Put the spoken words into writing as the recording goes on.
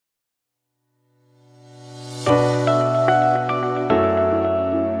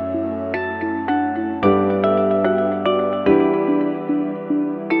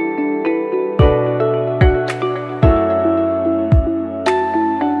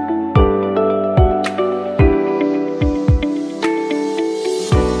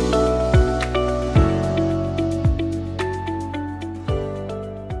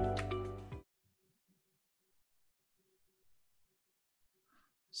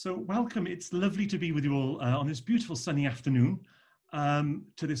So welcome, it's lovely to be with you all on this beautiful sunny afternoon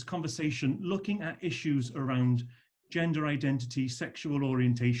to this conversation looking at issues around gender identity, sexual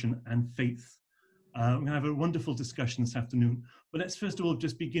orientation and faith. We're going to have a wonderful discussion this afternoon, but let's first of all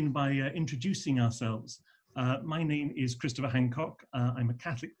just begin by introducing ourselves. My name is Christopher Hancock. I'm a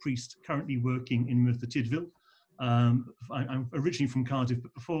Catholic priest currently working in Merthyr Tydfil. I'm originally from Cardiff,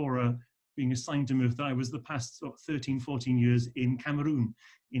 but before being assigned to Merthyr, I was the past 13, 14 years in Cameroon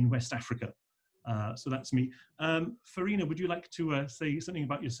in West Africa. So that's me. Farina, would you like to say something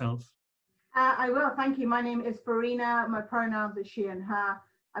about yourself? I will, thank you. My name is Farina. My pronouns are she and her.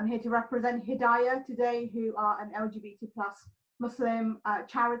 I'm here to represent Hidayah today, who are an LGBT plus Muslim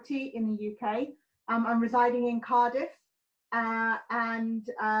charity in the UK. I'm residing in Cardiff, and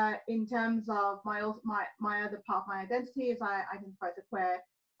in terms of my other part of my identity is I identify as a queer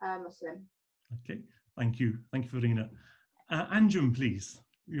Muslim. Okay, thank you, Farina. Anjum, please,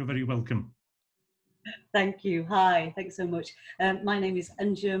 you're very welcome. Thank you. Hi, thanks so much. My name is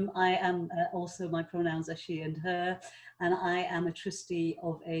Anjum. I am also, my pronouns are she and her, and I am a trustee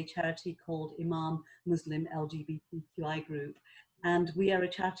of a charity called IMMAN Muslim LGBTQI group. And we are a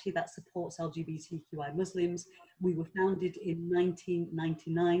charity that supports LGBTQI Muslims. We were founded in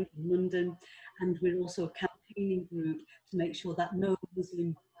 1999 in London, and we're also a campaigning group to make sure that no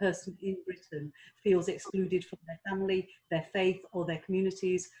Muslim person in Britain feels excluded from their family, their faith, or their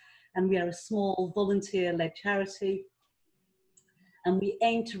communities. And we are a small volunteer-led charity, and we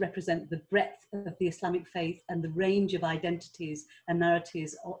aim to represent the breadth of the Islamic faith and the range of identities and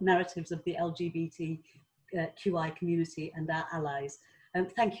narratives of the LGBTQI community and our allies.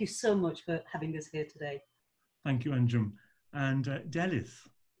 Thank you so much for having us here today. Thank you, Anjum. And Delith,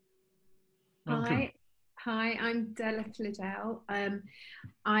 welcome. Hi, I'm Delith Liddell.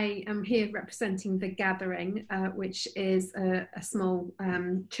 I am here representing The Gathering, which is a small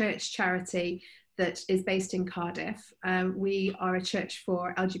church charity that is based in Cardiff. We are a church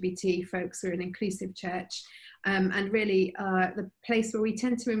for LGBT folks. We're an inclusive church, and really the place where we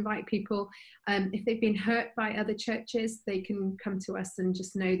tend to invite people, if they've been hurt by other churches, they can come to us and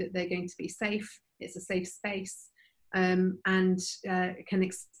just know that they're going to be safe. It's a safe space. And can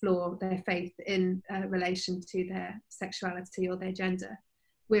explore their faith in relation to their sexuality or their gender.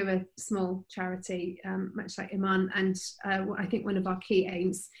 We're a small charity, much like IMMAN, and I think one of our key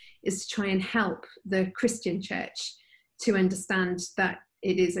aims is to try and help the Christian church to understand that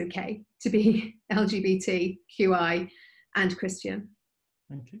it is okay to be LGBTQI and Christian.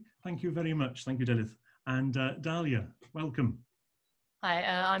 Okay, thank you very much. Thank you, Delith. And Dahlia, welcome. Hi,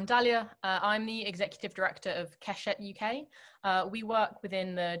 I'm Dahlia. I'm the Executive Director of KESHET UK. We work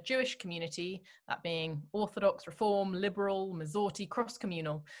within the Jewish community, that being Orthodox, Reform, Liberal, Masorti,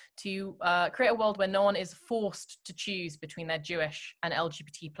 cross-communal, to create a world where no one is forced to choose between their Jewish and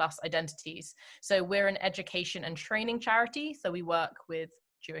LGBT plus identities. So we're an education and training charity, so we work with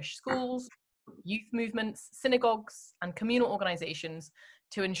Jewish schools, youth movements, synagogues, and communal organizations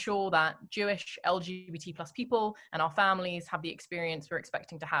to ensure that Jewish LGBT plus people and our families have the experience we're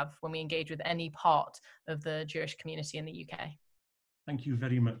expecting to have when we engage with any part of the Jewish community in the UK. Thank you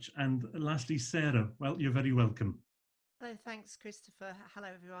very much. And lastly, Sarah, well, you're very welcome. Hello, thanks, Christopher. Hello,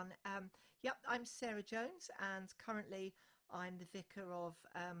 everyone. Yep, I'm Sarah Jones, and currently I'm the vicar of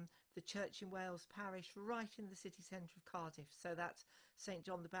the Church in Wales parish right in the city centre of Cardiff. So that's St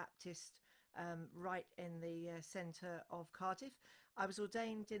John the Baptist, right in the centre of Cardiff. I was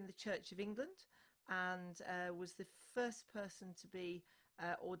ordained in the Church of England and was the first person to be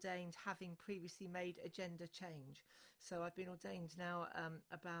ordained having previously made a gender change. So I've been ordained now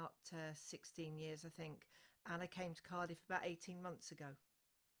about 16 years, I think, and I came to Cardiff about 18 months ago.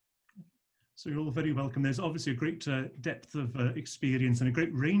 So you're all very welcome. There's obviously a great depth of experience and a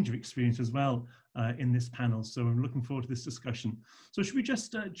great range of experience as well in this panel. So I'm looking forward to this discussion. So should we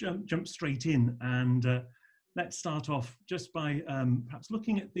just jump straight in, and let's start off just by perhaps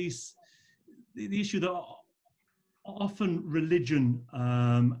looking at the issue that often religion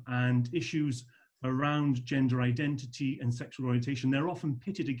and issues around gender identity and sexual orientation, they're often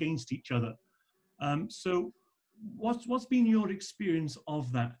pitted against each other. So what's been your experience of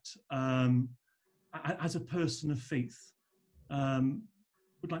that as a person of faith?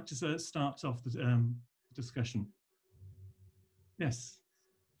 Would like to start off the discussion. Yes.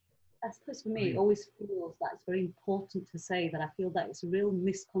 I suppose for me, it always feels that it's very important to say that I feel that it's a real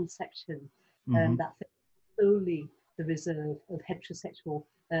misconception that solely the reserve of heterosexual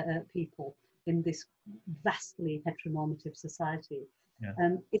people in this vastly heteronormative society.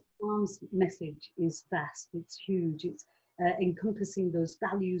 Yeah. Islam's message is vast, it's huge, it's encompassing those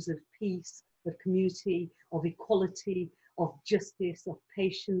values of peace, of community, of equality, of justice, of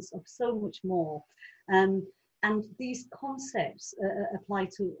patience, of so much more. And these concepts apply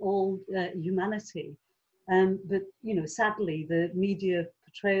to all humanity. But, you know, sadly, the media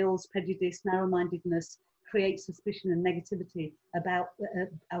portrayals, prejudice, narrow-mindedness create suspicion and negativity about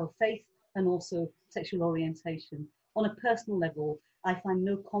our faith and also sexual orientation. On a personal level, I find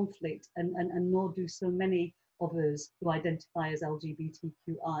no conflict, and nor do so many of us who identify as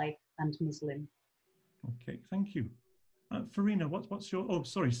LGBTQI and Muslim. Okay, thank you. Farina, what's your, oh,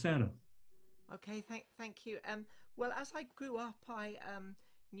 sorry, Sarah. Okay, thank you. Well, as I grew up, I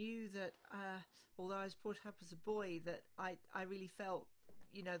knew that although I was brought up as a boy, that I really felt,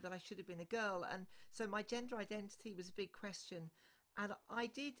 you know, that I should have been a girl. And so my gender identity was a big question. And I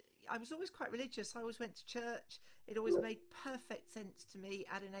was always quite religious. I always went to church. It always made perfect sense to me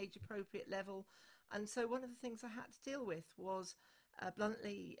at an age appropriate level. And so one of the things I had to deal with was,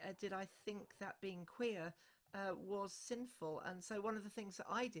 bluntly, did I think that being queer was sinful? And so one of the things that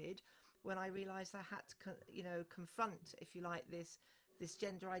I did when I realized I had to, you know, confront, if you like, this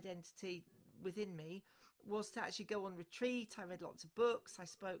gender identity within me, was to actually go on retreat. I read lots of books. I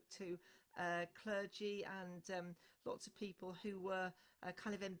spoke to clergy and lots of people who were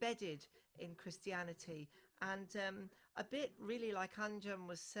kind of embedded in Christianity. And a bit really like Anjum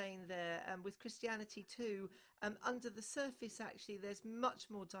was saying there, with Christianity too, under the surface actually there's much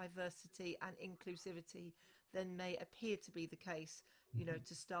more diversity and inclusivity than may appear to be the case, you know,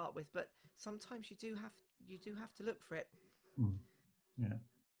 to start with. But sometimes you do have to look for it. Mm. Yeah.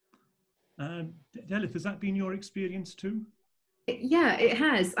 Delith, has that been your experience too? Yeah, it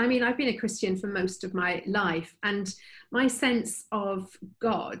has. I mean, I've been a Christian for most of my life, and my sense of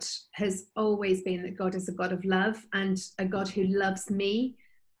God has always been that God is a God of love and a God who loves me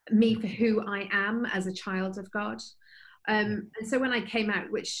for who I am as a child of God. And so when I came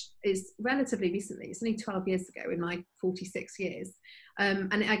out, which is relatively recently, it's only 12 years ago in my 46 years,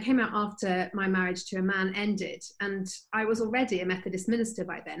 and I came out after my marriage to a man ended, and I was already a Methodist minister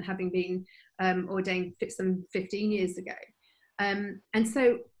by then, having been ordained some 15 years ago. And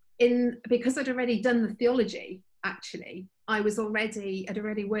so because I'd already done the theology, actually, I'd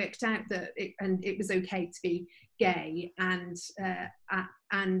already worked out that it was okay to be gay and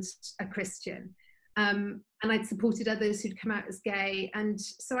a Christian. And I'd supported others who'd come out as gay. And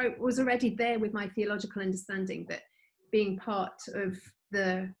so I was already there with my theological understanding that being part of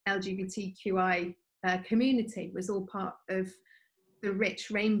the LGBTQI community was all part of the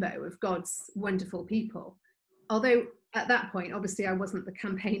rich rainbow of God's wonderful people. Although at that point, obviously, I wasn't the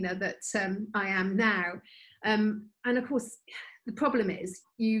campaigner that I am now. And of course, the problem is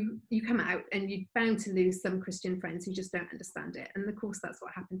you come out and you're bound to lose some Christian friends who just don't understand it. And of course, that's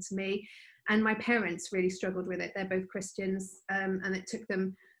what happened to me. And my parents really struggled with it. They're both Christians, and it took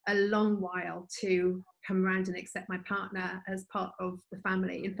them a long while to come around and accept my partner as part of the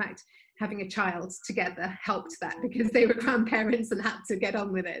family. In fact, having a child together helped that, because they were grandparents and had to get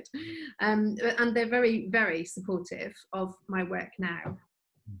on with it. And they're very, very supportive of my work now.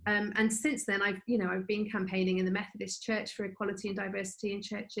 And since then, I've been campaigning in the Methodist Church for equality and diversity in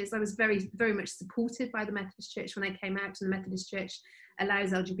churches. I was very, very much supported by the Methodist Church when I came out, and the Methodist Church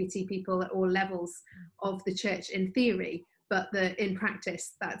allows LGBT people at all levels of the church in theory, but in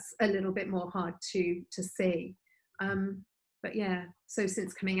practice, that's a little bit more hard to see. But yeah, so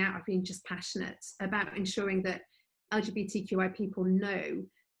since coming out, I've been just passionate about ensuring that LGBTQI people know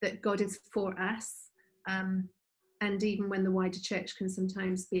that God is for us, and even when the wider church can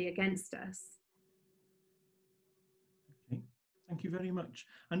sometimes be against us. Okay, thank you very much.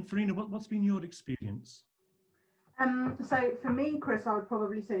 And Farina, what's been your experience? So for me, Chris, I would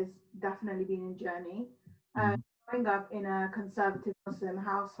probably say it's definitely been a journey. Growing up in a conservative Muslim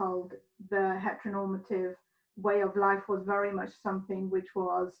household, the heteronormative way of life was very much something which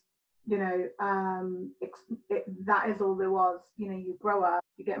was, that is all there was. You grow up,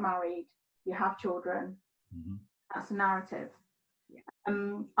 you get married, you have children. That's a narrative.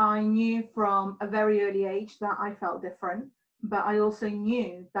 I knew from a very early age that I felt different, but I also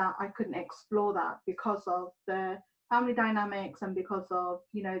knew that I couldn't explore that because of the family dynamics and because of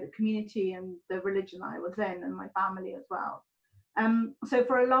the community and the religion I was in and my family as well. So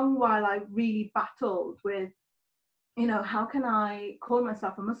for a long while I really battled with how can I call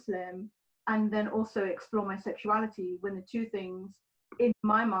myself a Muslim and then also explore my sexuality, when the two things in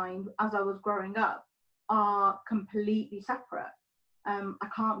my mind as I was growing up are completely separate. I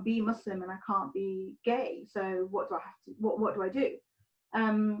can't be Muslim and I can't be gay, so what do I do?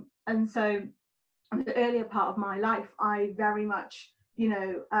 And so in the earlier part of my life, I very much,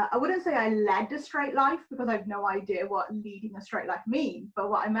 I wouldn't say I led a straight life, because I have no idea what leading a straight life means. But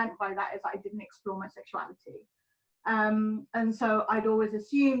what I meant by that is I didn't explore my sexuality. And so I'd always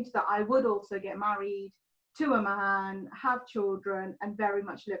assumed that I would also get married to a man, have children, and very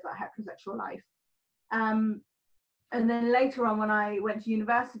much live that heterosexual life. And then later on, when I went to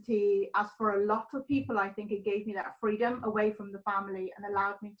university, as for a lot of people, I think it gave me that freedom away from the family and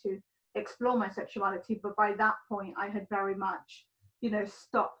allowed me to explore my sexuality. But by that point, I had very much,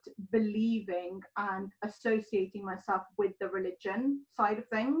 stopped believing and associating myself with the religion side of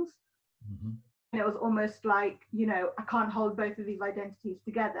things. Mm-hmm. And it was almost like, I can't hold both of these identities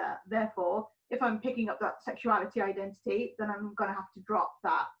together. Therefore, if I'm picking up that sexuality identity, then I'm going to have to drop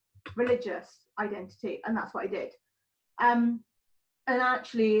that religious identity. And that's what I did. And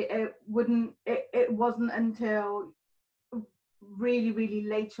actually, it wasn't until really, really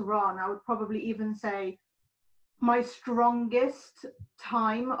later on, I would probably even say my strongest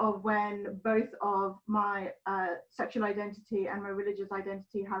time of when both of my sexual identity and my religious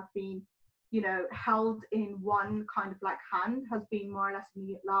identity have been, held in one kind of like hand, has been more or less in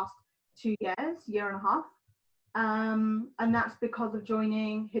the last 2 years, year and a half. And that's because of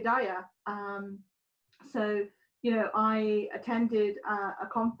joining Hidayah. So, I attended a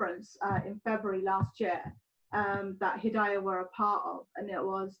conference in February last year that Hidayah were a part of. And it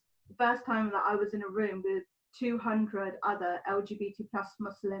was the first time that I was in a room with 200 other LGBT plus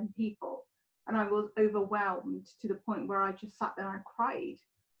Muslim people. And I was overwhelmed to the point where I just sat there and I cried.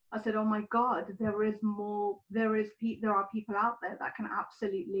 I said, oh my God, there are people out there that can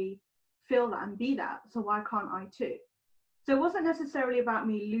absolutely feel that and be that. So why can't I too? So it wasn't necessarily about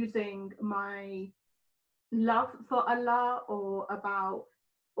me losing my love for Allah or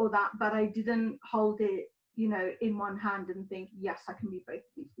that, but I didn't hold it, in one hand and think, yes, I can be both of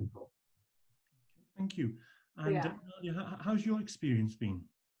these people. Thank you. And yeah. How's your experience been?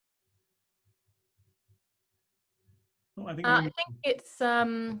 Oh, I think it's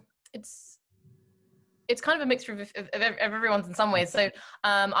kind of a mixture of everyone's in some ways. So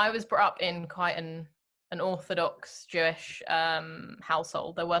I was brought up in quite an Orthodox Jewish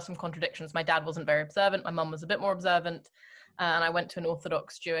household. There were some contradictions. My dad wasn't very observant. My mum was a bit more observant. And I went to an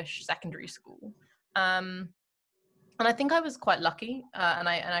Orthodox Jewish secondary school. And I think I was quite lucky. And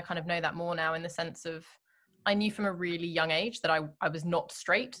I kind of know that more now in the sense of I knew from a really young age that I was not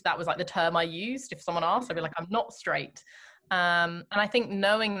straight. That was like the term I used. If someone asked, I'd be like, I'm not straight. And I think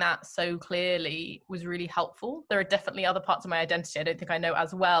knowing that so clearly was really helpful. There are definitely other parts of my identity I don't think I know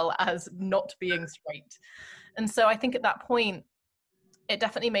as well as not being straight. And so I think at that point, it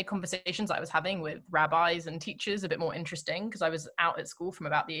definitely made conversations I was having with rabbis and teachers a bit more interesting because I was out at school from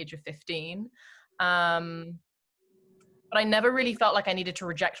about the age of 15. But I never really felt like I needed to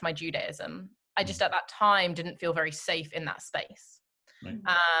reject my Judaism. I just at that time didn't feel very safe in that space. Right.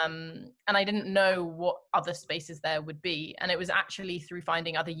 And I didn't know what other spaces there would be. And it was actually through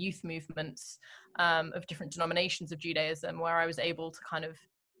finding other youth movements of different denominations of Judaism where I was able to kind of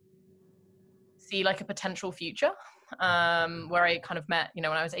see like a potential future, where I kind of met, when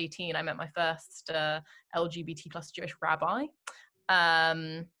I was 18, I met my first LGBT plus Jewish rabbi,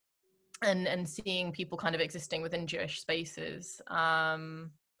 and seeing people kind of existing within Jewish spaces,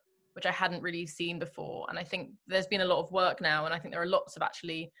 which I hadn't really seen before. And I think there's been a lot of work now, and I think there are lots of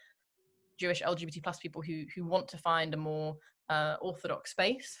actually Jewish LGBT plus people who want to find a more orthodox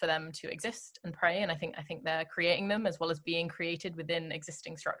space for them to exist and pray. And I think they're creating them as well as being created within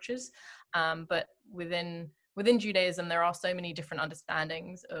existing structures. But within Judaism, there are so many different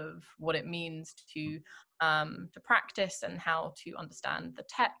understandings of what it means to practice and how to understand the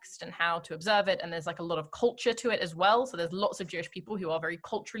text and how to observe it. And there's like a lot of culture to it as well. So there's lots of Jewish people who are very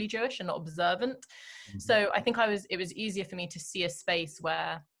culturally Jewish and not observant. Mm-hmm. So I think it was easier for me to see a space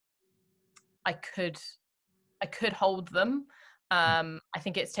where I could hold them. I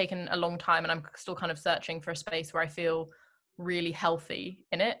think it's taken a long time and I'm still kind of searching for a space where I feel really healthy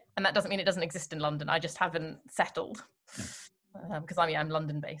in it. And that doesn't mean it doesn't exist in London. I just haven't settled because I'm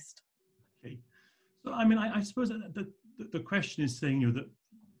London based. Okay. So, I mean, I suppose the question is saying, that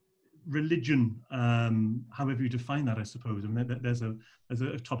religion, however you define that, I suppose, I mean, there's a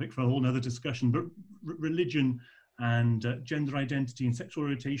topic for a whole nother discussion, but religion and gender identity and sexual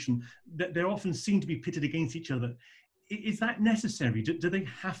orientation, they often seem to be pitted against each other. Is that necessary? Do they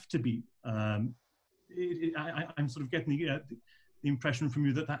have to be? I'm sort of getting the impression from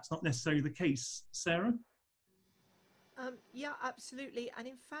you that that's not necessarily the case. Sarah? Yeah, absolutely. And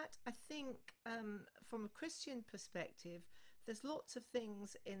in fact, I think from a Christian perspective, there's lots of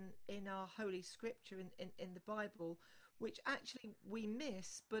things in our Holy Scripture, in the Bible, which actually we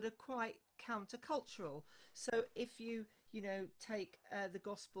miss, but are quite countercultural. So if you take the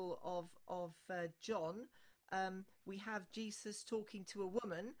Gospel of John, we have Jesus talking to a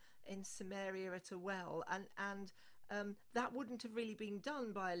woman in Samaria at a well, and that wouldn't have really been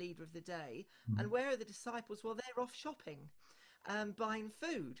done by a leader of the day. And where are the disciples? Well, they're off shopping, buying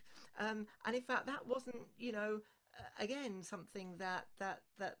food. And in fact, that wasn't, you know, again, something that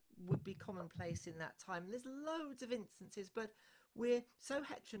would be commonplace in that time. There's loads of instances, but we're so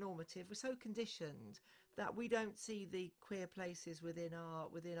heteronormative, we're so conditioned that we don't see the queer places within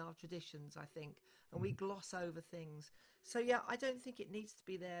our traditions, I think, and we gloss over things. So yeah, I don't think it needs to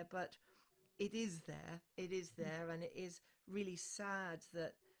be there, but it is there. It is there, and it is really sad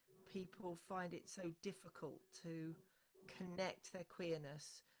that people find it so difficult to connect their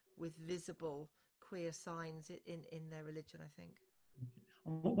queerness with visible queer signs in their religion, I think.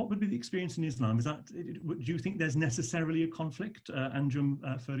 What would be the experience in Islam? Is that, do you think there's necessarily a conflict, Anjum,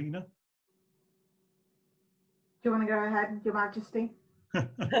 Farina? Do you want to go ahead, Your Majesty?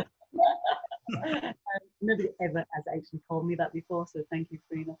 Nobody ever has actually told me that before, so thank you,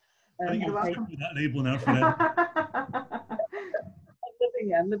 Farina. I think you're taking that label now for I'm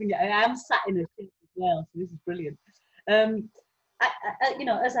loving it. I am sat in a chair as well, so this is brilliant. You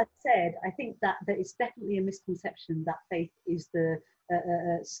know, as I said, I think that there is definitely a misconception that faith is the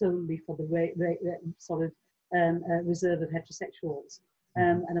solely for the sort of reserve of heterosexuals.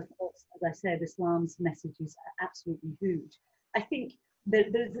 And of course, as I said, Islam's message is absolutely huge. I think there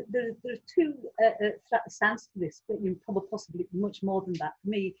are two strands to this, but you probably possibly much more than that. For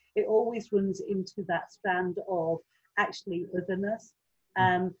me, it always runs into that strand of actually otherness.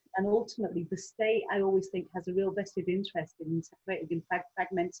 And ultimately, the state, I always think, has a real vested interest in separating and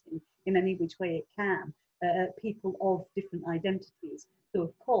fragmenting in any which way it can people of different identities. So,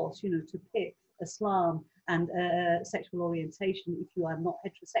 of course, you know, to pit Islam and sexual orientation, if you are not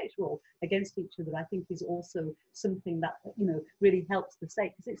heterosexual, against each other, I think is also something that, you know, really helps the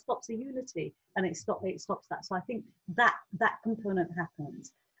state, because it stops the unity and it stops that. So I think that component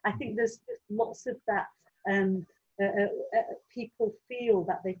happens. I think there's lots of that. People feel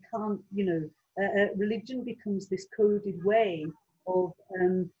that they can't, you know, religion becomes this coded way of,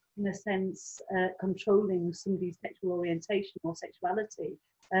 in a sense, controlling somebody's sexual orientation or sexuality,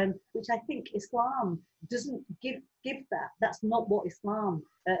 which I think Islam doesn't give that. That's not what Islam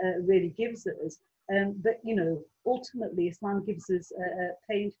really gives us. But, you know, ultimately Islam gives us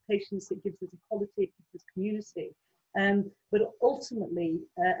patience, it gives us equality, it gives us community. But ultimately,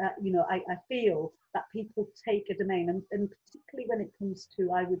 you know, I feel that people take a domain, and particularly when it comes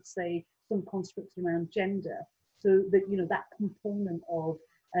to, I would say, some constructs around gender, so that, you know, that component of,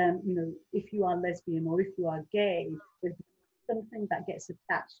 you know, if you are lesbian or if you are gay, there's something that gets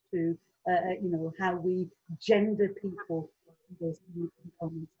attached to, you know, how we gender people, those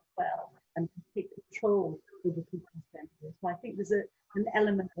components as well, and take control over people's gender. So I think there's an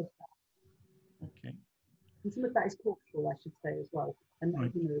element of that. Okay. And some of that is cultural, I should say, as well, and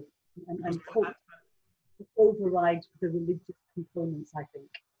Right. you know, and culture override the religious components, I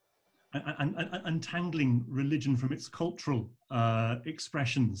think. And untangling religion from its cultural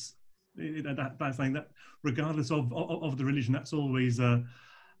expressions. That's like that, regardless of the religion, that's always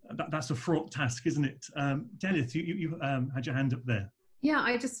that's a fraught task, isn't it? Delith, you had your hand up there. Yeah,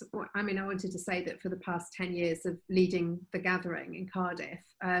 I wanted to say that for the past 10 years of leading the gathering in Cardiff,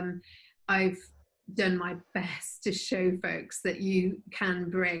 I've done my best to show folks that you can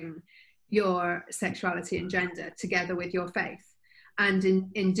bring your sexuality and gender together with your faith. And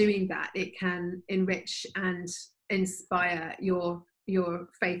in doing that, it can enrich and inspire your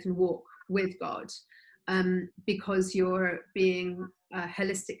faith and walk with God, because you're being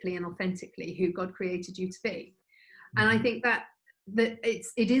holistically and authentically who God created you to be. And I think that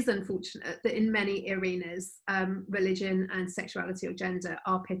it is unfortunate that in many arenas, religion and sexuality or gender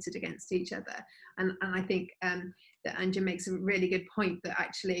are pitted against each other. And I think that Anja makes a really good point, that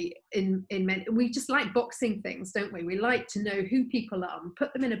actually in many, we just like boxing things, don't we? We like to know who people are and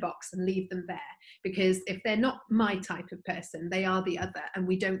put them in a box and leave them there, because if they're not my type of person, they are the other, and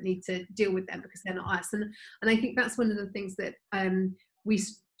we don't need to deal with them because they're not us. And I think that's one of the things that we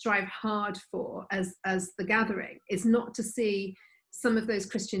strive hard for as the gathering, is not to see some of those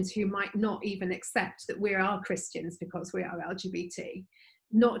Christians who might not even accept that we are Christians because we are LGBT,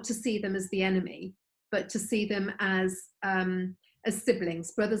 not to see them as the enemy, but to see them as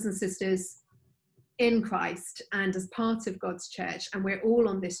siblings, brothers and sisters in Christ, and as part of God's church. And we're all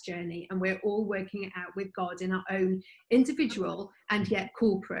on this journey, and we're all working it out with God in our own individual and yet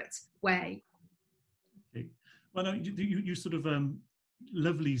corporate way. Okay. Well, no, you sort of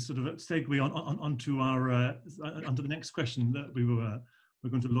lovely sort of segue onto our onto the next question that we're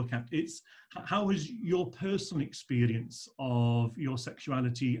going to look at. It's how has your personal experience of your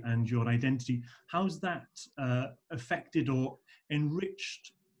sexuality and your identity, how's that affected or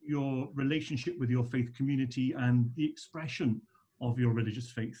enriched your relationship with your faith community and the expression of your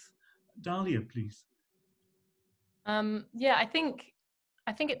religious faith. Dahlia, please. Yeah, I think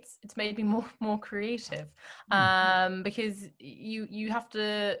it's made me more creative, because you have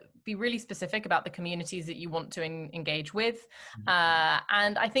to be really specific about the communities that you want to engage with,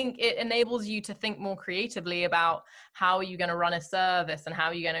 and I think it enables you to think more creatively about how are you going to run a service and how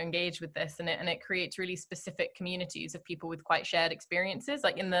are you going to engage with this, and it creates really specific communities of people with quite shared experiences.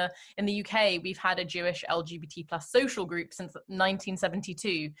 Like in the UK, we've had a Jewish LGBT plus social group since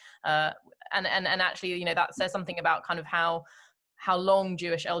 1972, and actually, you know, that says something about kind of how long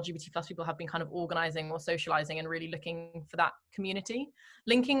Jewish LGBT plus people have been kind of organizing or socializing and really looking for that community.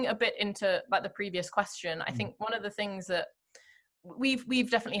 Linking a bit into like the previous question, I think one of the things that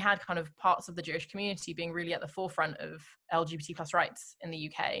we've definitely had kind of parts of the Jewish community being really at the forefront of LGBT plus rights in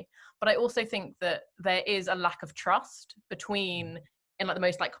the UK. But I also think that there is a lack of trust between, in like the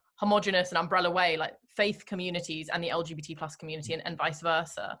most like homogenous and umbrella way, like faith communities and the LGBT plus community, and vice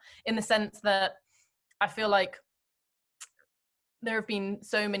versa, in the sense that I feel like there have been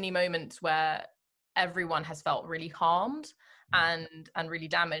so many moments where everyone has felt really harmed and really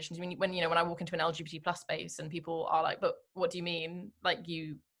damaged. And when I walk into an LGBT plus space and people are like, but what do you mean? Like,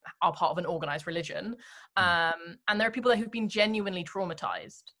 you are part of an organized religion. And there are people there who've been genuinely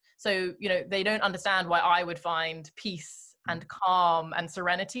traumatized. So, you know, they don't understand why I would find peace and calm and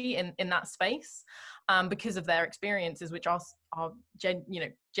serenity in that space, because of their experiences, which are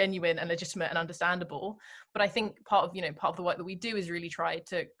genuine and legitimate and understandable. But I think part of the work that we do is really try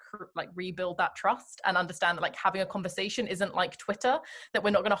to like rebuild that trust and understand that like having a conversation isn't like Twitter, that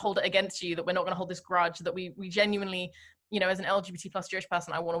we're not going to hold it against you, that we're not going to hold this grudge, that we genuinely, you know, as an LGBT plus Jewish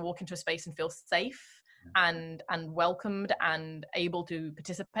person, I want to walk into a space and feel safe and welcomed and able to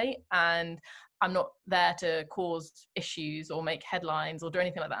participate, and I'm not there to cause issues or make headlines or do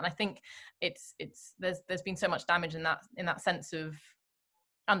anything like that. And I think there's been so much damage in that sense of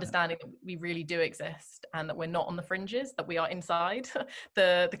understanding that we really do exist and that we're not on the fringes, that we are inside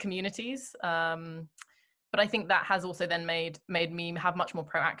the communities. But I think that has also then made me have much more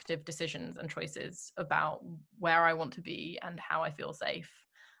proactive decisions and choices about where I want to be and how I feel safe.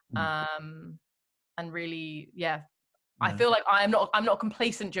 And really, I feel like I'm not a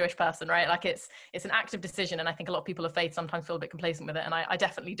complacent Jewish person, right? Like it's an active decision, and I think a lot of people of faith sometimes feel a bit complacent with it, and I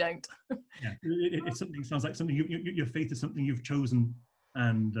definitely don't. It's something, sounds like something your faith is something you've chosen,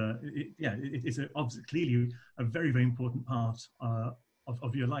 and it's obviously clearly a very, very important part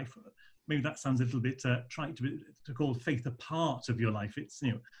of your life. Maybe that sounds a little bit trite to call faith a part of your life. It's,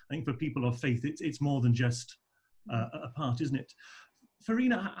 you know, I think for people of faith, it's more than just a part, isn't it?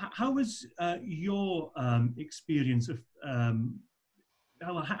 Farina, how was your experience of,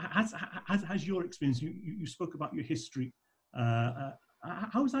 has your experience, you spoke about your history, how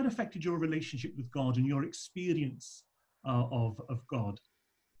has that affected your relationship with God and your experience of God?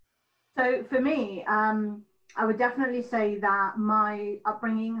 So for me, I would definitely say that my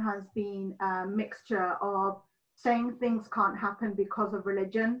upbringing has been a mixture of saying things can't happen because of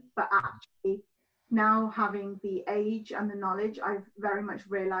religion, but actually now having the age and the knowledge, I've very much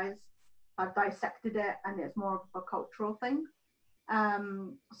realized I've dissected it and it's more of a cultural thing.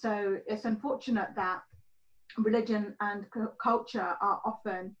 So it's unfortunate that religion and culture are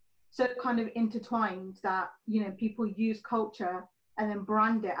often so kind of intertwined that, you know, people use culture and then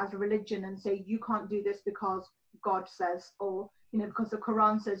brand it as a religion and say, you can't do this because God says, or, you know, because the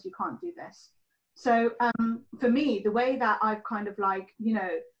Quran says you can't do this. So for me, the way that I've kind of like, you know,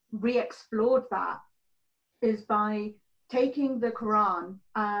 re-explored that is by taking the Quran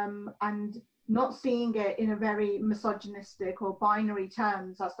and not seeing it in a very misogynistic or binary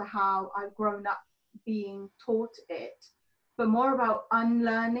terms as to how I've grown up being taught it, but more about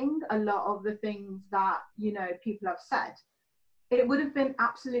unlearning a lot of the things that, you know, people have said. It would have been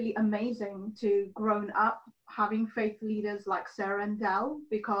absolutely amazing to grown up having faith leaders like Sarah and Del,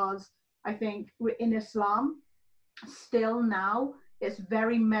 because I think in Islam, still now, it's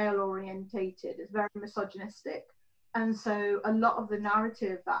very male orientated, it's very misogynistic. And so a lot of the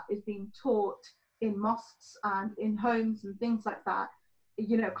narrative that is being taught in mosques and in homes and things like that,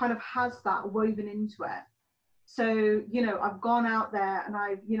 you know, kind of has that woven into it. So, you know, I've gone out there and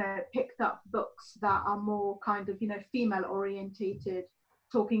I've, you know, picked up books that are more kind of, you know, female orientated,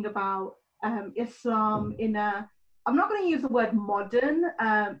 talking about Islam in a, I'm not going to use the word modern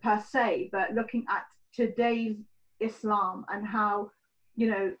per se, but looking at today's Islam and how, you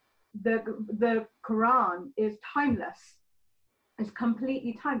know, the Quran is timeless. It's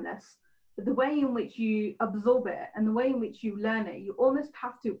completely timeless. But the way in which you absorb it and the way in which you learn it, you almost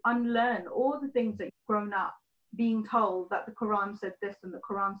have to unlearn all the things that you've grown up being told that the Quran said this and the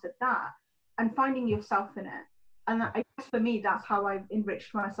Quran said that, and finding yourself in it. And I guess for me, that's how I've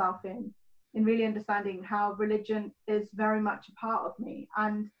enriched myself in really understanding how religion is very much a part of me.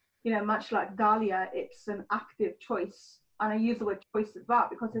 And, you know, much like Dahlia, it's an active choice. And I use the word choice as well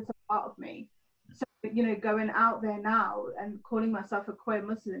because it's a part of me. So, you know, going out there now and calling myself a queer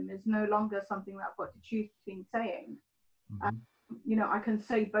Muslim is no longer something that I've got to choose between saying. You know, I can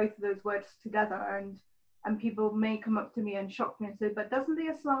say both of those words together, and people may come up to me and shock me and say, but doesn't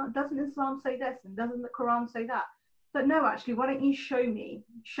Islam say this, and doesn't the Quran say that? But no, actually, why don't you show me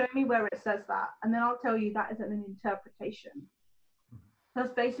where it says that, and then I'll tell you that isn't an interpretation.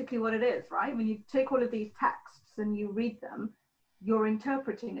 That's basically what it is, right? When you take all of these texts and you read them, you're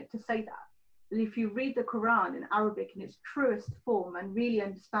interpreting it to say that. And if you read the Quran in Arabic in its truest form and really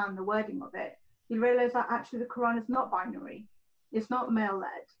understand the wording of it, you realize that actually the Quran is not binary. It's not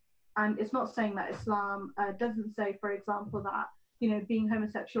male-led. And it's not saying that Islam doesn't say, for example, that, you know, being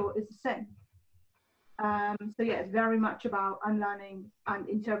homosexual is a sin. So yeah, it's very much about unlearning and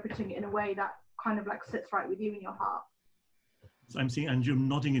interpreting it in a way that kind of like sits right with you in your heart. So I'm seeing Anjum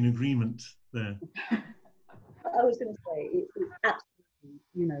nodding in agreement there. I was going to say, it's absolutely,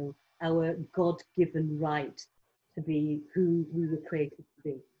 you know, our God-given right to be who we were created to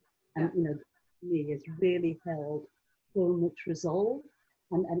be. And, you know, for me, it's really held so much resolve.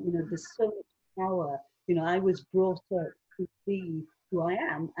 And, you know, there's so much power. You know, I was brought up to be who I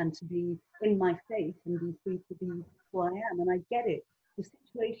am and to be in my faith and be free to be who I am. And I get it. The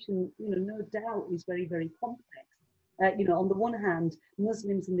situation, you know, no doubt is very, very complex. You know, on the one hand,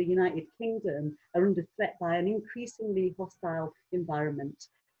 Muslims in the United Kingdom are under threat by an increasingly hostile environment.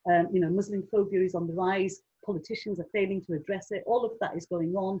 You know, Muslim phobia is on the rise. Politicians are failing to address it. All of that is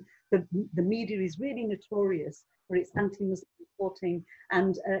going on. The media is really notorious for its anti-Muslim reporting,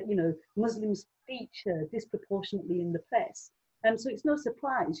 and you know, Muslims feature disproportionately in the press. So it's no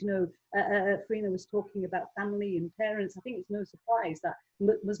surprise, you know, Farina was talking about family and parents. I think it's no surprise that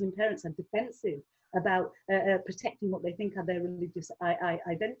Muslim parents are defensive about protecting what they think are their religious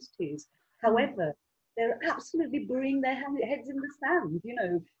identities. However, they're absolutely burying their heads in the sand, you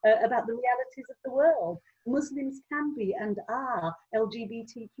know, about the realities of the world. Muslims can be and are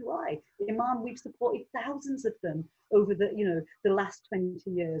LGBTQI. Imam, we've supported thousands of them over the, you know, the last 20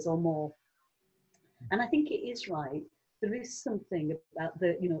 years or more. And I think it is right. There is something about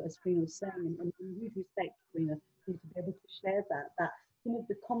the, you know, as Farina was saying, and huge respect, Farina, for you to be able to share that some of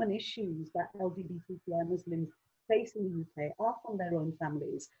the common issues that LGBTQI Muslims face in the UK are from their own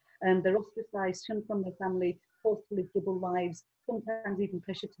families. They're ostracized, shunned from their family, forced to live double lives, sometimes even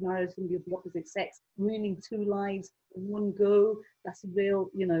pressure to marry somebody of the opposite sex, ruining two lives in one go. That's a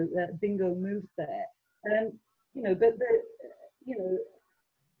real, you know, bingo move there. You know, but you know,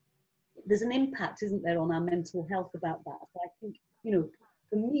 there's an impact, isn't there, on our mental health about that. So I think, you know,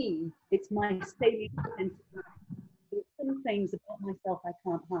 for me, it's my salient identity. There's some things about myself I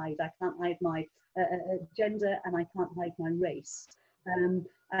can't hide. I can't hide my gender, and I can't hide my race.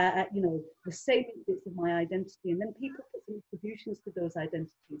 You know, the salient bits of my identity, and then people put some attributions to those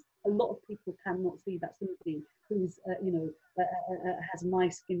identities. A lot of people cannot see that somebody who's, you know, has my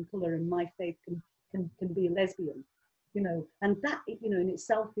skin color and my faith can be a lesbian. You know, and that, you know, in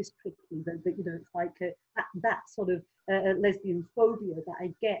itself is tricky. That you know, it's like that sort of lesbian phobia that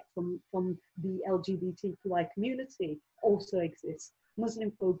I get from the LGBTQI community also exists.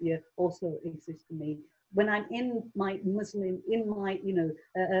 Muslim phobia also exists for me. When I'm in my you know,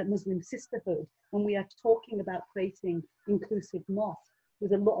 Muslim sisterhood, when we are talking about creating inclusive mosques,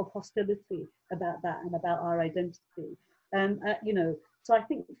 there's a lot of hostility about that and about our identity. You know, so I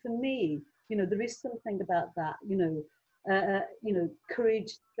think for me, you know, there is something about that, you know,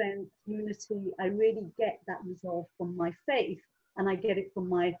 courage, strength, unity. I really get that resolve from my faith, and I get it from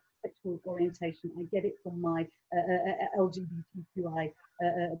my sexual orientation. I get it from my LGBTQI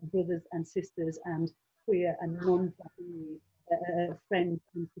brothers and sisters and queer and non-binary friends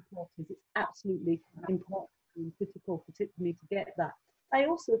and supporters. It's absolutely important and critical for me to get that. I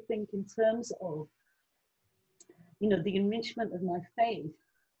also think in terms of, you know, the enrichment of my faith,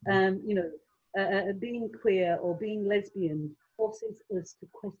 you know, being queer or being lesbian forces us to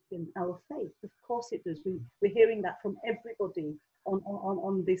question our faith. Of course it does. We're hearing that from everybody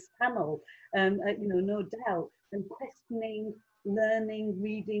on this panel, you know, no doubt. And questioning, learning,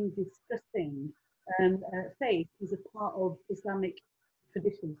 reading, discussing faith is a part of Islamic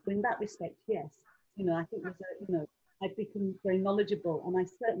tradition. So in that respect, yes, you know, I think there's a, you know, I've become very knowledgeable, and I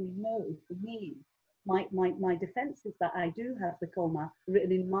certainly know for me, my defense is that I do have the Kalma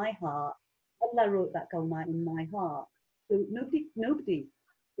written in my heart. Allah wrote that Kalma in my heart. So nobody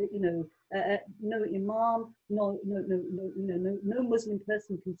no imam, no Muslim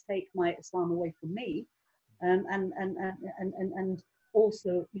person can take my Islam away from me. And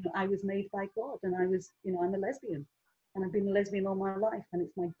also, I was made by God, and I'm a lesbian, and I've been a lesbian all my life, and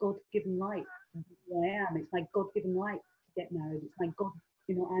it's my God-given right. Who I am. It's my God-given right to get married. It's my God.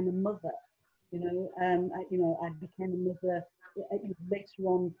 I'm a mother. I became a mother later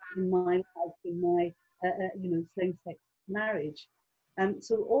on in my life, in my same-sex marriage.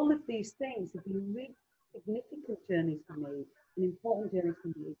 So all of these things have been really significant journeys for me, an important journey for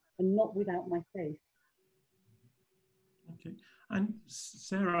me, and not without my faith. Okay. And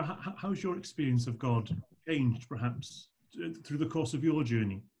Sarah, how's your experience of God changed, perhaps, through the course of your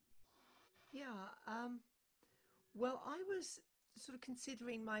journey? Yeah, well, I was sort of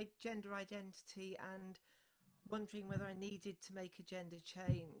considering my gender identity and wondering whether I needed to make a gender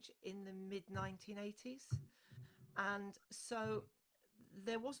change in the mid-1980s. And so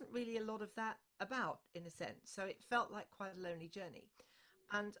there wasn't really a lot of that about, in a sense. So it felt like quite a lonely journey.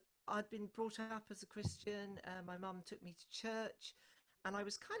 And I'd been brought up as a Christian. My mum took me to church, and I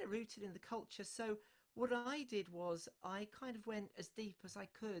was kind of rooted in the culture. So what I did was I kind of went as deep as I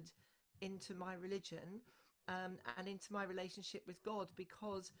could into my religion and into my relationship with God,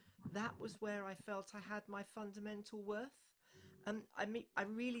 because that was where I felt I had my fundamental worth. I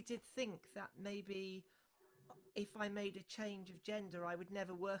really did think that maybe if I made a change of gender, I would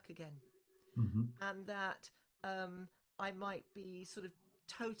never work again. Mm-hmm. And that I might be sort of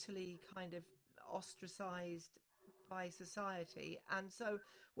totally kind of ostracized by society. And so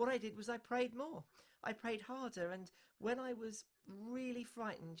what I did was I prayed more. I prayed harder. And when I was really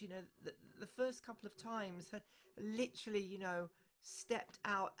frightened, the first couple of times had literally, stepped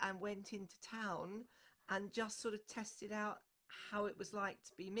out and went into town and just sort of tested out how it was like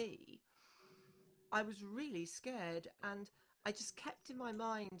to be me. I was really scared, and I just kept in my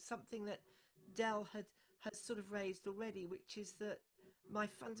mind something that Del has sort of raised already, which is that my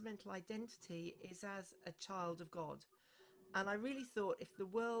fundamental identity is as a child of God. And I really thought if the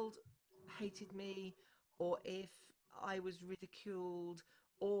world hated me, or if I was ridiculed,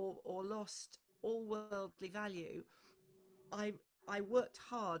 or lost all worldly value, I worked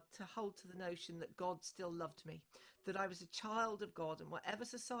hard to hold to the notion that God still loved me, that I was a child of God, and whatever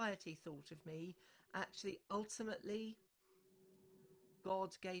society thought of me, actually, ultimately,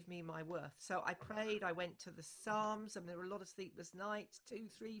 God gave me my worth. So I prayed, I went to the Psalms, and there were a lot of sleepless nights, 2,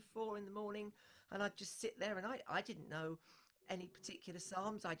 3, 4 in the morning, and I'd just sit there, and I didn't know any particular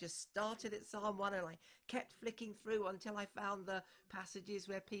Psalms. I just started at Psalm 1, and I kept flicking through until I found the passages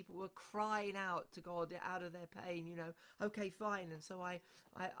where people were crying out to God out of their pain, okay, fine. And so I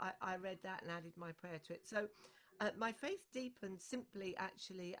read that and added my prayer to it. So my faith deepened simply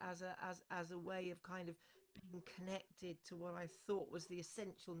actually as a way of kind of being connected to what I thought was the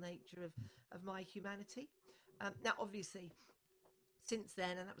essential nature of my humanity. Now, obviously, since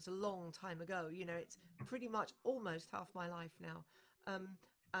then, and that was a long time ago, it's pretty much almost half my life now.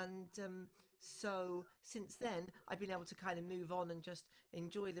 So since then, I've been able to kind of move on and just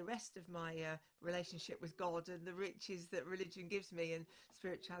enjoy the rest of my relationship with God and the riches that religion gives me and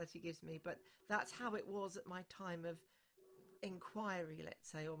spirituality gives me. But that's how it was at my time of inquiry, let's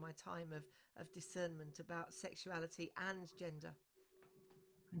say, or my time of discernment about sexuality and gender.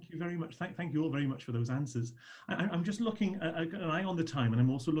 Thank you very much. Thank you all very much for those answers. I'm just looking an eye on the time, and I'm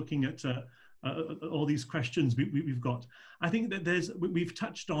also looking at all these questions we've got. I think that we've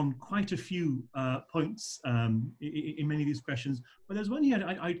touched on quite a few points in many of these questions, but there's one here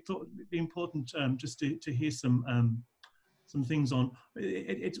I thought it'd be important just to hear some things on.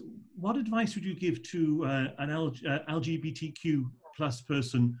 What advice would you give to an LGBTQ plus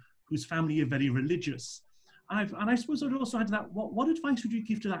person whose family are very religious? And I suppose I'd also add to that, what advice would you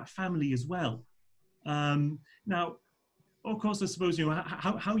give to that family as well? Now, of course, I suppose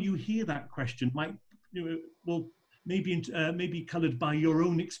how you hear that question might will maybe coloured by your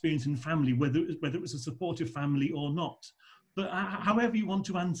own experience in family, whether it was a supportive family or not. But however you want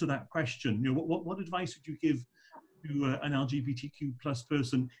to answer that question, what advice would you give to an LGBTQ plus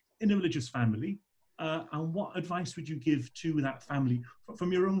person in a religious family, and what advice would you give to that family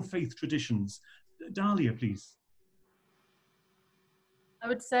from your own faith traditions? Dahlia, please. I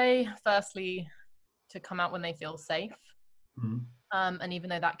would say, firstly, to come out when they feel safe. Mm-hmm. And even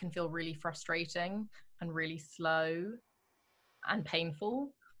though that can feel really frustrating and really slow and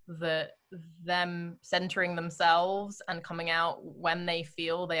painful, that them centering themselves and coming out when they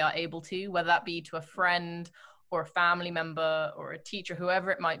feel they are able to, whether that be to a friend or a family member or a teacher, whoever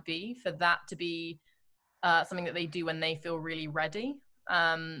it might be, for that to be something that they do when they feel really ready.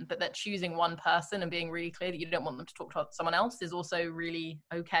 but that choosing one person and being really clear that you don't want them to talk to someone else is also really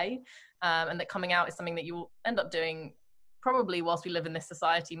okay, and that coming out is something that you will end up doing probably whilst we live in this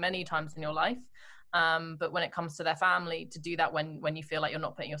society many times in your life, but when it comes to their family, to do that when you feel like you're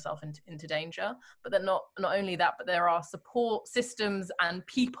not putting yourself into danger. But that not only that, but there are support systems and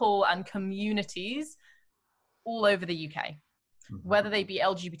people and communities all over the UK, whether they be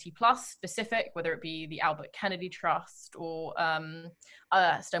LGBT plus specific, whether it be the Albert Kennedy Trust or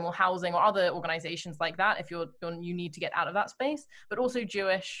Stonewall Housing or other organizations like that, if you need to get out of that space, but also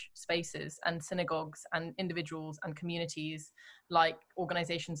Jewish spaces and synagogues and individuals and communities, like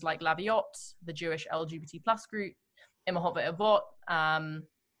organizations like Laviot, the Jewish LGBT plus group, Imahot Avot.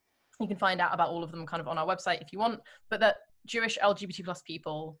 You can find out about all of them kind of on our website if you want, but that Jewish LGBT plus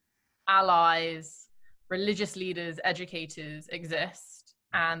people, allies, religious leaders, educators exist,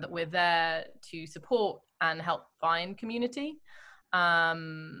 and that we're there to support and help find community.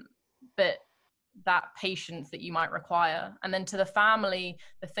 But that patience that you might require. And then to the family,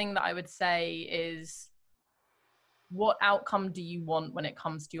 the thing that I would say is, what outcome do you want when it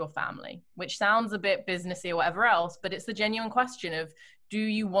comes to your family? Which sounds a bit businessy or whatever else, but it's the genuine question of, do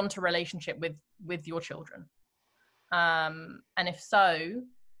you want a relationship with your children? And if so,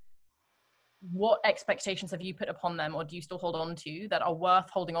 what expectations have you put upon them, or do you still hold on to that are worth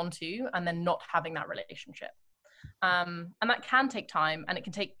holding on to and then not having that relationship? And that can take time, and it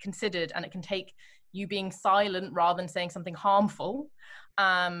can take considered, and it can take you being silent rather than saying something harmful,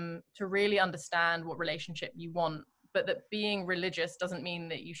 to really understand what relationship you want. But that being religious doesn't mean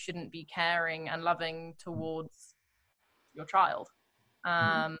that you shouldn't be caring and loving towards your child.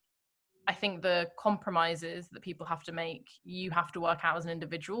 I think the compromises that people have to make, you have to work out as an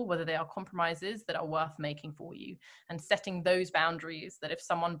individual, whether they are compromises that are worth making for you, and setting those boundaries that if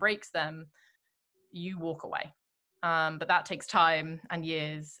someone breaks them, you walk away. But that takes time and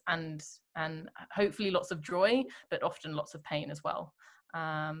years and hopefully lots of joy, but often lots of pain as well.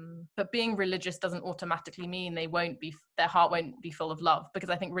 But being religious doesn't automatically mean their heart won't be full of love, because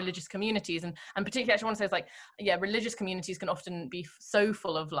I think religious communities, and particularly I actually want to say, it's like, yeah, religious communities can often be so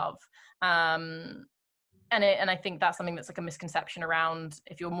full of love. And I think that's something that's like a misconception around,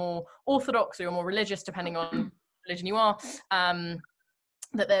 if you're more orthodox or you're more religious, depending on religion you are,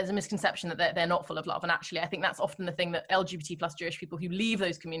 that there's a misconception that they're not full of love. And actually, I think that's often the thing that LGBT plus Jewish people who leave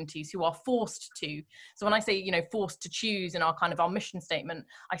those communities, who are forced to. So when I say, forced to choose in our mission statement,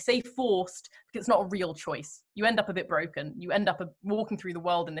 I say forced because it's not a real choice. You end up a bit broken. You end up walking through the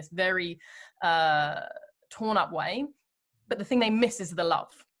world in this very torn up way. But the thing they miss is the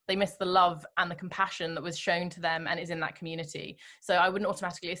love. They miss the love and the compassion that was shown to them and is in that community. So I wouldn't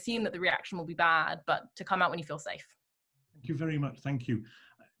automatically assume that the reaction will be bad, but to come out when you feel safe. Thank you very much. Thank you.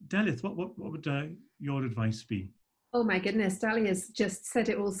 Dalith, what would your advice be? Oh my goodness, Dahlia's just said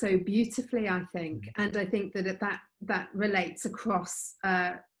it all so beautifully, I think. And I think that relates across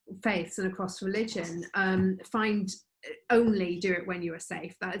faiths and across religion. Only do it when you are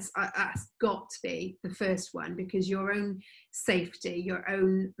safe. That's got to be the first one, because your own safety, your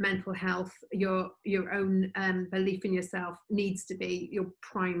own mental health, your own belief in yourself needs to be your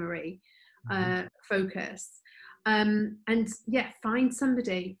primary focus. And yeah, find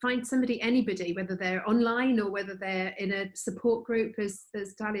somebody, anybody, whether they're online or whether they're in a support group, as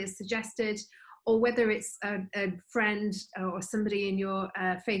Dahlia suggested, or whether it's a friend or somebody in your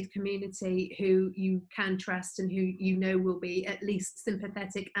faith community who you can trust and who will be at least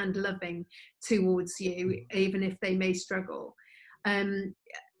sympathetic and loving towards you, even if they may struggle. And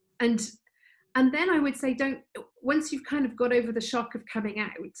then I would say, once you've kind of got over the shock of coming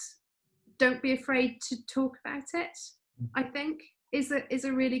out, don't be afraid to talk about it, I think is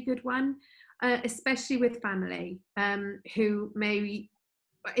a really good one, especially with family, who may,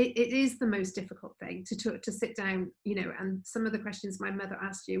 it is the most difficult thing to sit down, and some of the questions my mother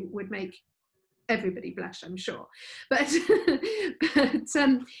asked you would make everybody blush, I'm sure. But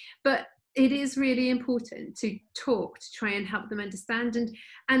it is really important to talk, to try and help them understand,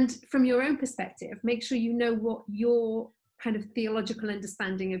 and from your own perspective, make sure you know what your kind of theological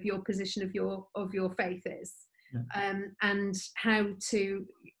understanding of your position of your faith is, and how to,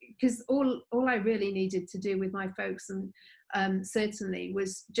 because all I really needed to do with my folks, and certainly,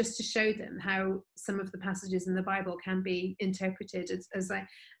 was just to show them how some of the passages in the Bible can be interpreted, as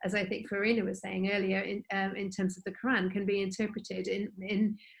I think Farina was saying earlier, in terms of the Quran, can be interpreted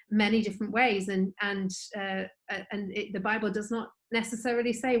in many different ways, and the Bible does not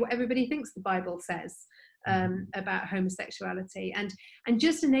necessarily say what everybody thinks the Bible says about homosexuality, and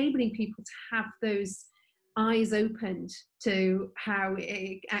just enabling people to have those eyes opened to how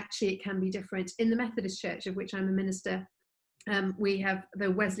it can be different. In the Methodist Church, of which I'm a minister, We have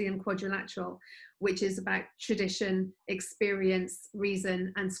the Wesleyan quadrilateral, which is about tradition, experience,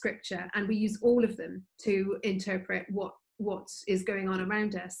 reason, and scripture. And we use all of them to interpret what is going on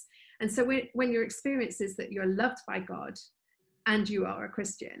around us. And so when your experience is that you're loved by God and you are a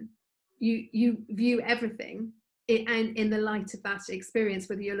Christian, you view everything and in the light of that experience,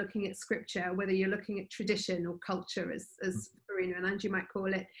 whether you're looking at scripture, whether you're looking at tradition or culture, as Farina and Angie might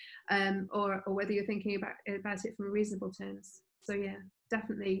call it, or whether you're thinking about it from reasonable terms. So yeah,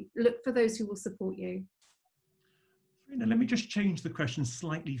 definitely look for those who will support you. Farina, let me just change the question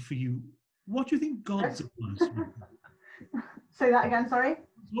slightly for you. What do you think God's advice would be? Say that again, sorry?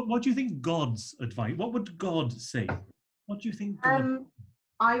 What do you think God's advice? What would God say? What do you think God...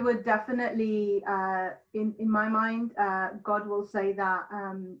 I would definitely, in my mind, God will say that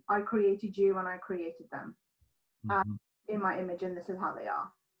I created you and I created them in my image, and this is how they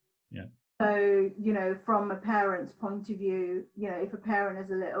are. Yeah. So, you know, from a parent's point of view, you know, if a parent is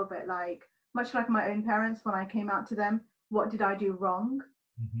a little bit like, much like my own parents, when I came out to them, what did I do wrong?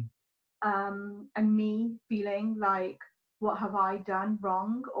 And me feeling like, what have I done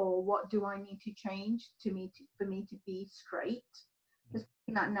wrong, or what do I need to change for me to be straight? Just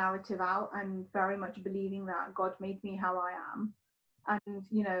putting that narrative out and very much believing that God made me how I am, and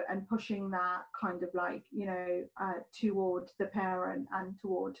you know, and pushing that kind of like, you know, towards the parent and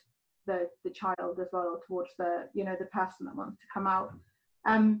toward the child as well, or towards the, you know, the person that wants to come out.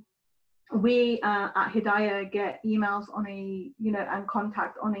 We at Hidayah get emails on a, you know, and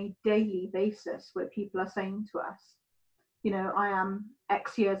contact on a daily basis where people are saying to us, you know, I am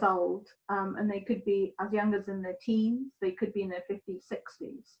X years old, and they could be as young as in their teens, they could be in their 50s,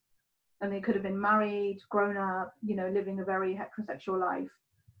 60s, and they could have been married, grown up, you know, living a very heterosexual life,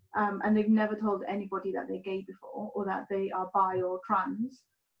 and they've never told anybody that they're gay before, or that they are bi or trans,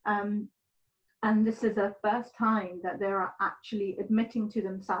 and this is the first time that they're actually admitting to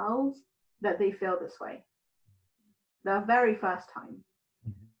themselves that they feel this way. The very first time.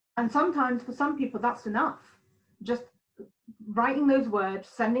 And sometimes for some people that's enough. Just writing those words,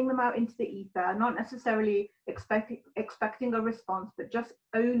 sending them out into the ether, not necessarily expecting a response, but just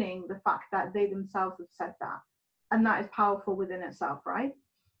owning the fact that they themselves have said that. And that is powerful within itself, right?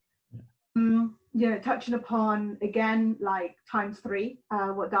 You know, touching upon, again, like ×3,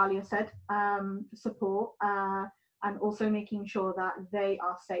 what Dahlia said, support, and also making sure that they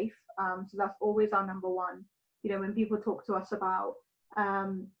are safe. So that's always our number one. You know, when people talk to us about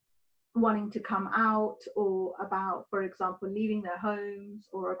wanting to come out, or about, for example, leaving their homes,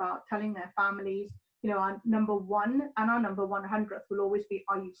 or about telling their families, you know, our number one and our number 100th will always be,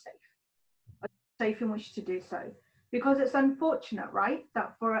 are you safe? Are you safe in which to do so? Because it's unfortunate, right,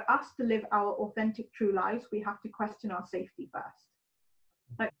 that for us to live our authentic, true lives, we have to question our safety first.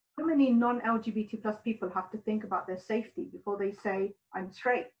 Like, how many non-LGBT plus people have to think about their safety before they say, I'm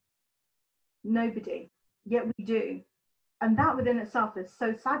straight? Nobody. Yet we do. And that within itself is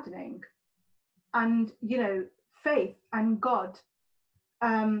so saddening. And, you know, faith and God,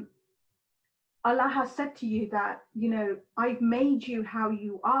 Allah has said to you that, you know, I've made you how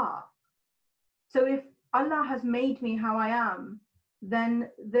you are. So if Allah has made me how I am, then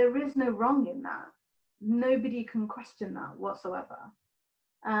there is no wrong in that. Nobody can question that whatsoever.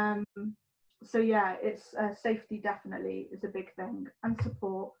 So yeah, it's safety definitely is a big thing, and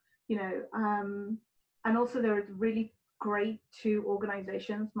support, you know, and also there are really great 2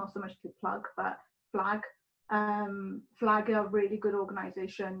 organizations, not so much to plug, but Flag. Flag are a really good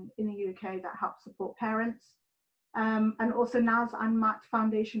organization in the UK that helps support parents. And also Naz and Matt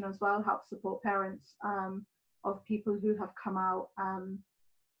Foundation as well help support parents of people who have come out.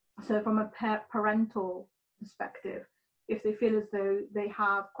 So from a parental perspective, if they feel as though they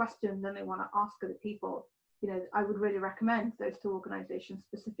have questions and they want to ask other people, you know, I would really recommend those 2 organizations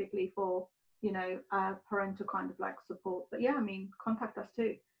specifically for, you know, parental kind of like support. But yeah, I mean, contact us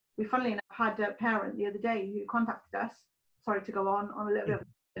too. We funnily enough had a parent the other day who contacted us, sorry to go on a little bit of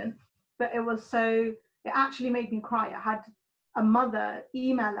a tangent, but it actually made me cry. I had a mother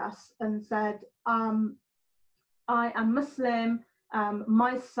email us and said, I am Muslim,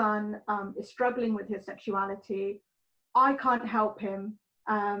 my son is struggling with his sexuality, I can't help him,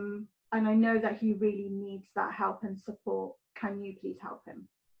 and I know that he really needs that help and support. Can you please help him?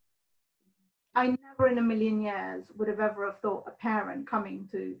 I never in a million years would have ever have thought a parent coming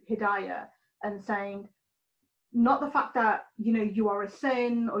to Hidayah and saying, not the fact that, you know, you are a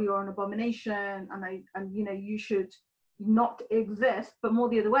sin or you're an abomination and you know, you should not exist, but more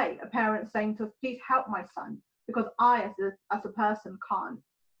the other way, a parent saying to us, please help my son, because I as a person can't.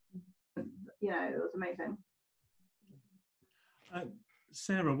 You know, it was amazing.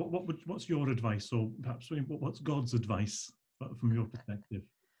 Sarah, what's your advice, or perhaps what's God's advice from your perspective?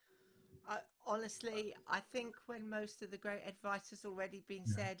 Honestly, I think when most of the great advice has already been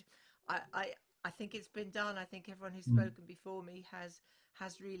said, I think it's been done. I think everyone who's spoken before me has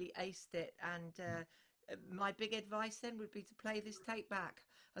really aced it. And my big advice then would be to play this tape back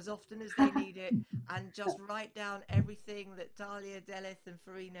as often as they need it, and just write down everything that Dahlia, Delith, and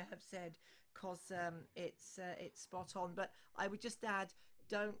Farina have said, because it's spot on. But I would just add,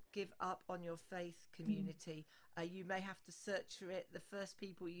 don't give up on your faith community. You may have to search for it. The first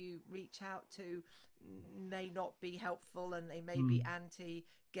people you reach out to may not be helpful, and they may be anti.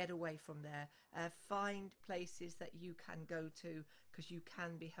 Get away from there. Find places that you can go to, because you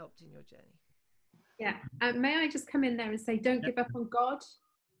can be helped in your journey. Yeah. May I just come in there and say, don't give up on God,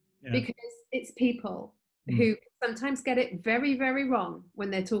 because it's people who sometimes get it very, very wrong when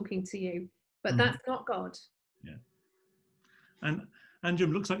they're talking to you, but that's not God. Yeah. And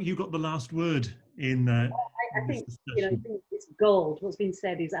Jim, looks like you got the last word in. I think, you know, I think it's gold. What's been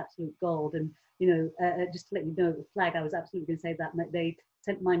said is absolute gold. And you know, just to let you know, the flag, I was absolutely going to say that they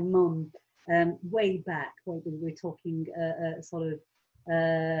sent my mum way back. We're talking sort of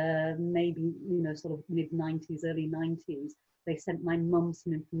maybe, you know, sort of mid 90s, early 90s. They sent my mum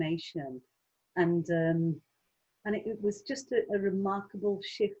some information, and it was just a remarkable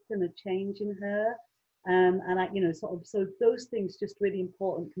shift and a change in her. And I, you know, sort of, so those things just really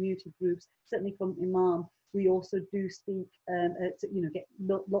important. Community groups, certainly from Imam, we also do speak to, you know, get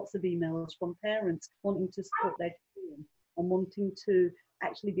lots of emails from parents wanting to support their children and wanting to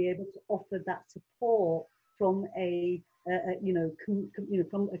actually be able to offer that support from a you know,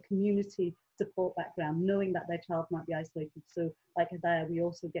 from a community support background, knowing that their child might be isolated. So like Hidayah, we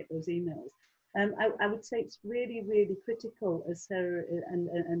also get those emails. I would say it's really, really critical, as Sarah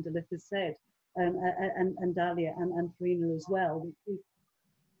and Delith has said, and Dahlia and Farina as well.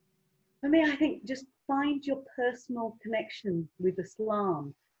 For me, I think just find your personal connection with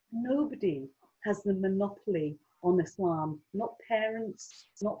Islam. Nobody has the monopoly on Islam, not parents,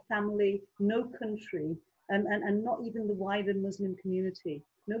 not family, no country, and not even the wider Muslim community.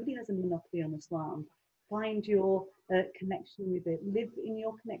 Nobody has a monopoly on Islam. Find your connection with it, live in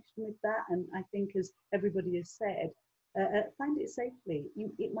your connection with that, and I think, as everybody has said, find it safely.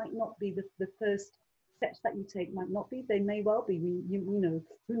 It might not be the first steps that you take, might not be, they may well be. You know,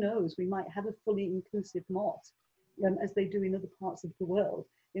 who knows, we might have a fully inclusive mosque, as they do in other parts of the world,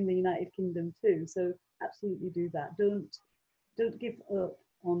 in the United Kingdom too. So absolutely do that. Don't give up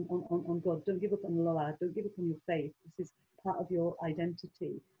on God, don't give up on Allah, don't give up on your faith. This is part of your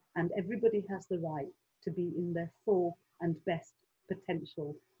identity, and everybody has the right to be in their full and best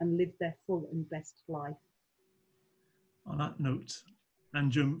potential and live their full and best life. On that note,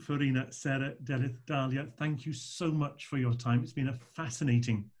 Anjum, Farina, Sarah, Delith, Dahlia, thank you so much for your time. It's been a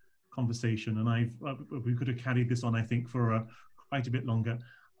fascinating conversation, and we could have carried this on, I think, for quite a bit longer.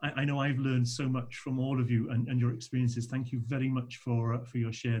 I know I've learned so much from all of you and your experiences. Thank you very much for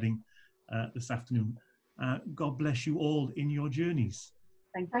your sharing this afternoon. God bless you all in your journeys.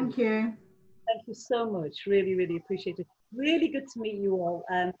 Thank you. Thank you so much. Really, really appreciate it. Really good to meet you all.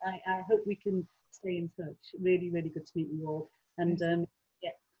 I hope we can stay in touch. Really, really good to meet you all. And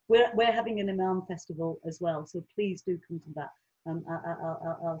yeah, we're having an Imam festival as well, so please do come to that.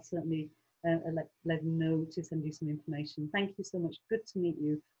 I'll certainly let them know to send you some information. Thank you so much. Good to meet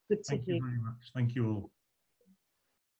you. Good to hear. Thank you very much. Thank you all.